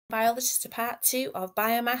Biologist to part 2 of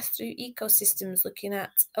Biomass through Ecosystems, looking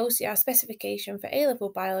at OCR specification for A-Level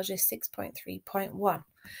Biology 6.3.1.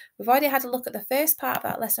 We've already had a look at the first part of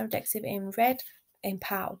that lesson objective in red in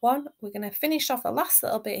part 1. We're going to finish off the last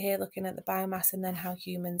little bit here looking at the biomass and then how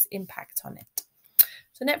humans impact on it.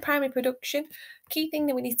 So net primary production, key thing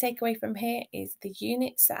that we need to take away from here is the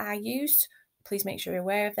units that are used. Please make sure you're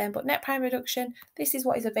aware of them. But net primary production, this is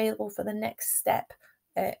what is available for the next step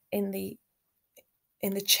in the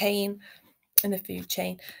chain, in the food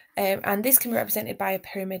chain, and this can be represented by a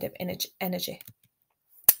pyramid of energy.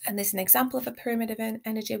 And this is an example of a pyramid of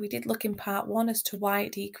energy. We did look in part 1 as to why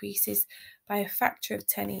it decreases by a factor of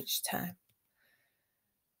 10 each time.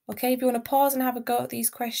 Okay, if you want to pause and have a go at these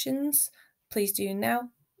questions, please do now.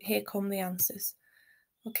 Here come the answers.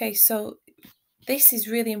 Okay, so this is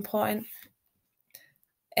really important.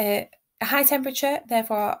 A high temperature,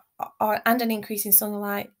 therefore, and an increase in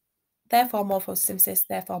sunlight, therefore more photosynthesis,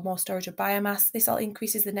 therefore more storage of biomass. This all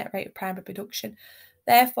increases the net rate of primary production.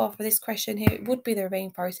 Therefore, for this question here, it would be the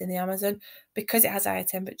rainforest in the Amazon because it has a higher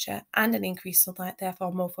temperature and an increased sunlight,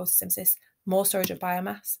 therefore more photosynthesis, more storage of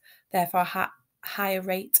biomass, therefore higher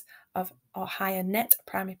rate of or higher net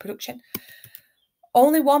primary production.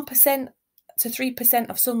 Only 1% to 3%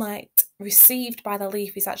 of sunlight received by the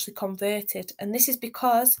leaf is actually converted, and this is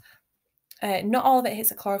because not all of it hits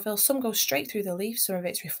the chlorophyll. Some goes straight through the leaf, some of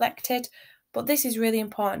it's reflected, but this is really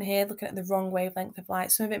important here, looking at the wrong wavelength of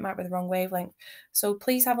light. Some of it might be the wrong wavelength. So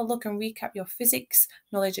please have a look and recap your physics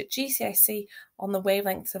knowledge at GCSE on the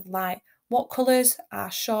wavelengths of light. What colours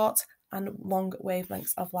are short and long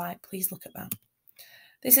wavelengths of light? Please look at that.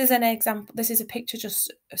 This is an example, this is a picture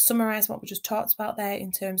just summarising what we just talked about there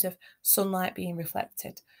in terms of sunlight being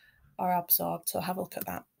reflected or absorbed. So have a look at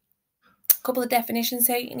that. A couple of definitions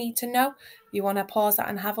here you need to know. You want to pause that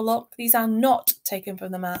and have a look. These are not taken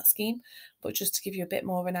from the mark scheme, but just to give you a bit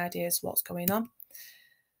more of an idea as to what's going on.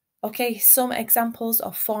 Okay, some examples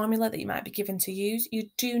of formula that you might be given to use. You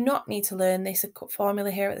do not need to learn this formula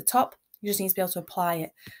here at the top. You just need to be able to apply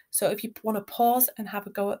it. So if you want to pause and have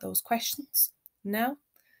a go at those questions now,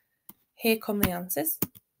 here come the answers.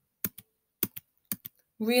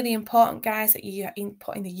 Really important, guys, that you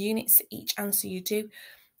input in the units to each answer you do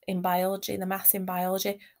in biology, the maths in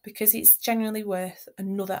biology, because it's generally worth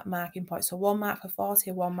another marking point. So 1 mark for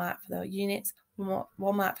 40, 1 mark for the units, 1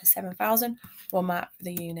 mark for 7,000, 1 mark for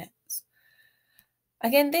the units.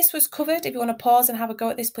 Again, this was covered. If you want to pause and have a go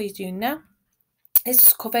at this, please do now. This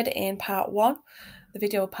was covered in part 1, the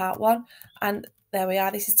video part 1, and there we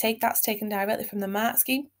are. That's taken directly from the mark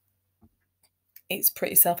scheme. It's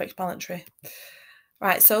pretty self-explanatory.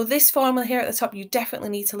 Right, so this formula here at the top, you definitely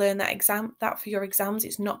need to learn that for your exams.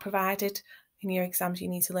 It's not provided in your exams. You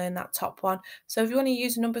need to learn that top one. So if you want to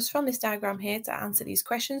use numbers from this diagram here to answer these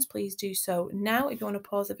questions, please do so now. If you want to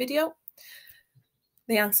pause the video,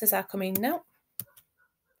 the answers are coming now.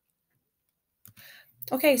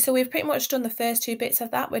 Okay, so we've pretty much done the first 2 bits of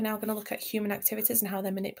that. We're now going to look at human activities and how they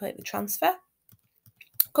manipulate the transfer.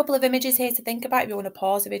 A couple of images here to think about if you want to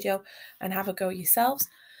pause the video and have a go yourselves.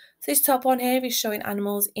 So this top one here is showing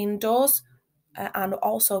animals indoors and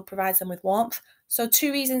also provides them with warmth. So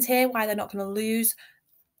 2 reasons here why they're not going to lose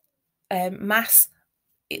mass.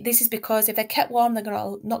 This is because if they're kept warm, they're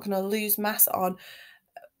not going to lose mass on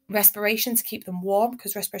respiration to keep them warm,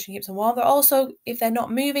 because respiration keeps them warm. But also, if they're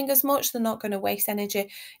not moving as much, they're not going to waste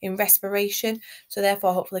energy in respiration. So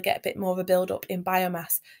therefore, hopefully get a bit more of a build-up in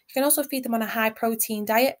biomass. You can also feed them on a high-protein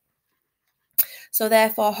diet. So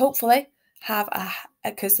therefore, hopefully,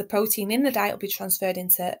 because the protein in the diet will be transferred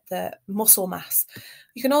into the muscle mass.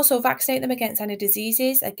 You can also vaccinate them against any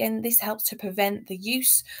diseases. Again, this helps to prevent the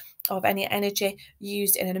use of any energy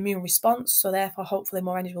used in an immune response. So therefore, hopefully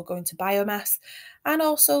more energy will go into biomass. And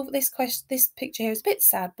also this picture here is a bit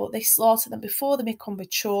sad, but they slaughter them before they become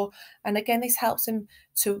mature. And again, this helps them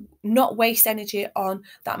to not waste energy on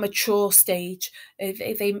that mature stage.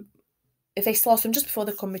 If they slaughter them just before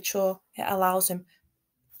they become mature, it allows them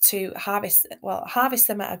to harvest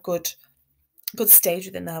them at a good stage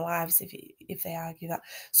within their lives, if they argue that.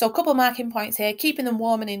 So a couple of marking points here: keeping them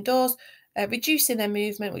warm and indoors, reducing their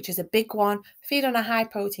movement, which is a big one, feed on a high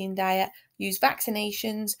protein diet, use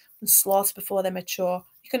vaccinations, and slaughter before they're mature.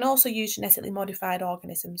 You can also use genetically modified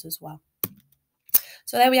organisms as well.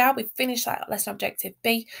 So there we are, we've finished that lesson objective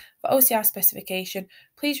B for OCR specification.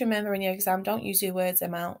 Please remember in your exam, don't use your words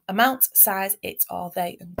amount, size, it or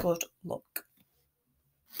they, and good luck.